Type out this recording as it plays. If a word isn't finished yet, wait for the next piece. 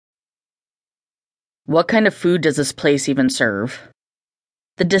What kind of food does this place even serve?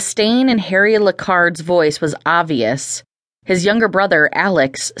 The disdain in Harry Lecard's voice was obvious. His younger brother,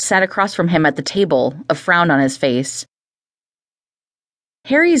 Alex, sat across from him at the table, a frown on his face.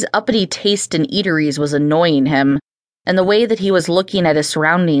 Harry's uppity taste in eateries was annoying him, and the way that he was looking at his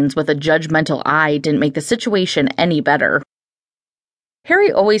surroundings with a judgmental eye didn't make the situation any better.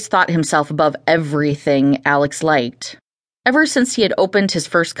 Harry always thought himself above everything Alex liked, ever since he had opened his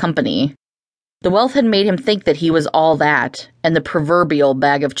first company. The wealth had made him think that he was all that, and the proverbial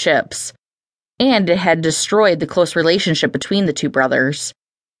bag of chips, and it had destroyed the close relationship between the two brothers.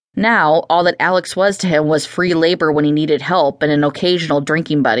 Now, all that Alex was to him was free labor when he needed help and an occasional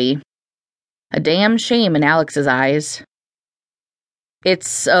drinking buddy. A damn shame in Alex's eyes.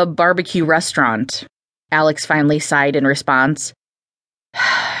 It's a barbecue restaurant, Alex finally sighed in response.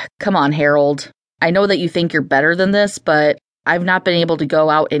 Come on, Harold. I know that you think you're better than this, but I've not been able to go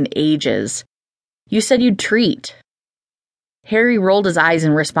out in ages. You said you'd treat. Harry rolled his eyes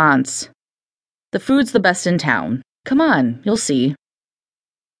in response. The food's the best in town. Come on, you'll see.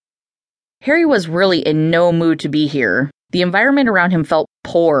 Harry was really in no mood to be here. The environment around him felt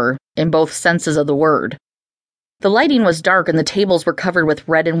poor in both senses of the word. The lighting was dark and the tables were covered with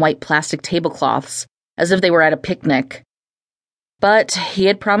red and white plastic tablecloths, as if they were at a picnic. But he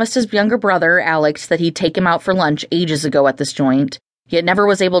had promised his younger brother, Alex, that he'd take him out for lunch ages ago at this joint, yet never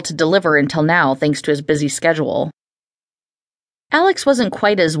was able to deliver until now thanks to his busy schedule. Alex wasn't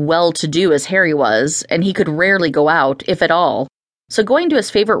quite as well-to-do as Harry was, and he could rarely go out, if at all, so going to his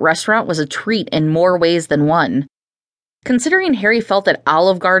favorite restaurant was a treat in more ways than one. Considering Harry felt that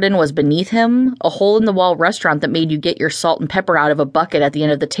Olive Garden was beneath him, a hole-in-the-wall restaurant that made you get your salt and pepper out of a bucket at the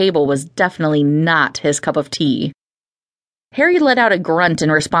end of the table was definitely not his cup of tea. Harry let out a grunt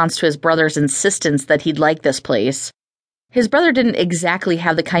in response to his brother's insistence that he'd like this place. His brother didn't exactly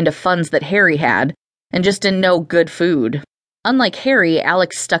have the kind of funds that Harry had, and just didn't know good food. Unlike Harry,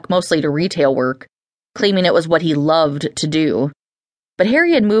 Alex stuck mostly to retail work, claiming it was what he loved to do. But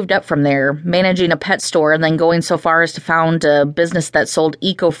Harry had moved up from there, managing a pet store and then going so far as to found a business that sold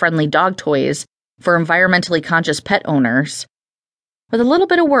eco-friendly dog toys for environmentally conscious pet owners. With a little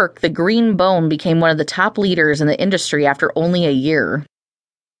bit of work, the Green Bone became one of the top leaders in the industry after only a year.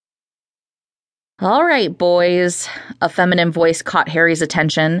 All right, boys, a feminine voice caught Harry's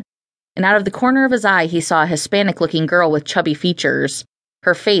attention, and out of the corner of his eye he saw a Hispanic-looking girl with chubby features,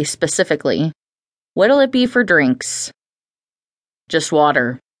 her face specifically. What'll it be for drinks? Just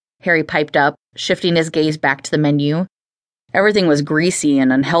water, Harry piped up, shifting his gaze back to the menu. Everything was greasy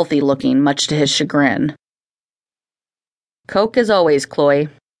and unhealthy looking, much to his chagrin. Coke as always, Chloe,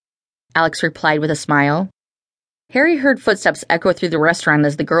 Alex replied with a smile. Harry heard footsteps echo through the restaurant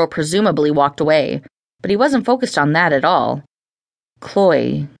as the girl presumably walked away, but he wasn't focused on that at all.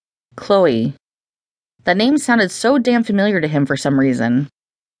 Chloe. That name sounded so damn familiar to him for some reason.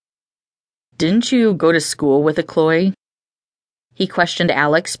 Didn't you go to school with a Chloe? He questioned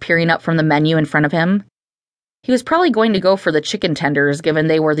Alex, peering up from the menu in front of him. He was probably going to go for the chicken tenders, given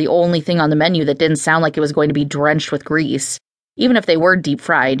they were the only thing on the menu that didn't sound like it was going to be drenched with grease, even if they were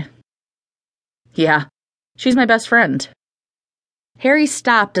deep-fried. Yeah, she's my best friend. Harry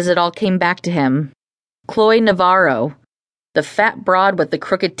stopped as it all came back to him. Chloe Navarro, the fat broad with the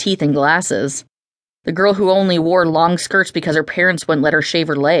crooked teeth and glasses. The girl who only wore long skirts because her parents wouldn't let her shave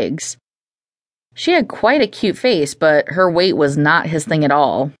her legs. She had quite a cute face, but her weight was not his thing at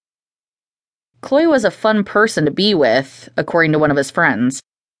all. Chloe was a fun person to be with, according to one of his friends,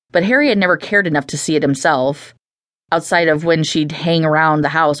 but Harry had never cared enough to see it himself, outside of when she'd hang around the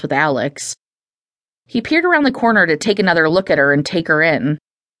house with Alex. He peered around the corner to take another look at her and take her in.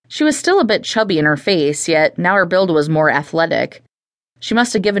 She was still a bit chubby in her face, yet now her build was more athletic. She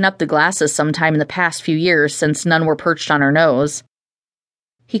must have given up the glasses sometime in the past few years since none were perched on her nose.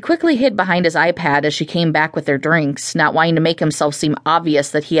 He quickly hid behind his iPad as she came back with their drinks, not wanting to make himself seem obvious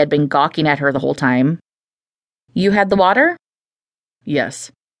that he had been gawking at her the whole time. You had the water? Yes,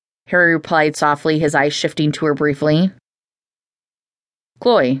 Harry replied softly, his eyes shifting to her briefly.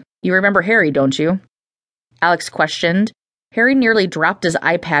 Chloe, you remember Harry, don't you? Alex questioned. Harry nearly dropped his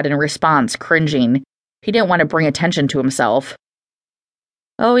iPad in response, cringing. He didn't want to bring attention to himself.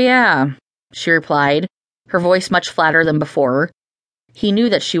 Oh yeah, she replied, her voice much flatter than before. He knew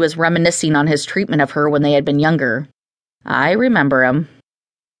that she was reminiscing on his treatment of her when they had been younger. I remember him.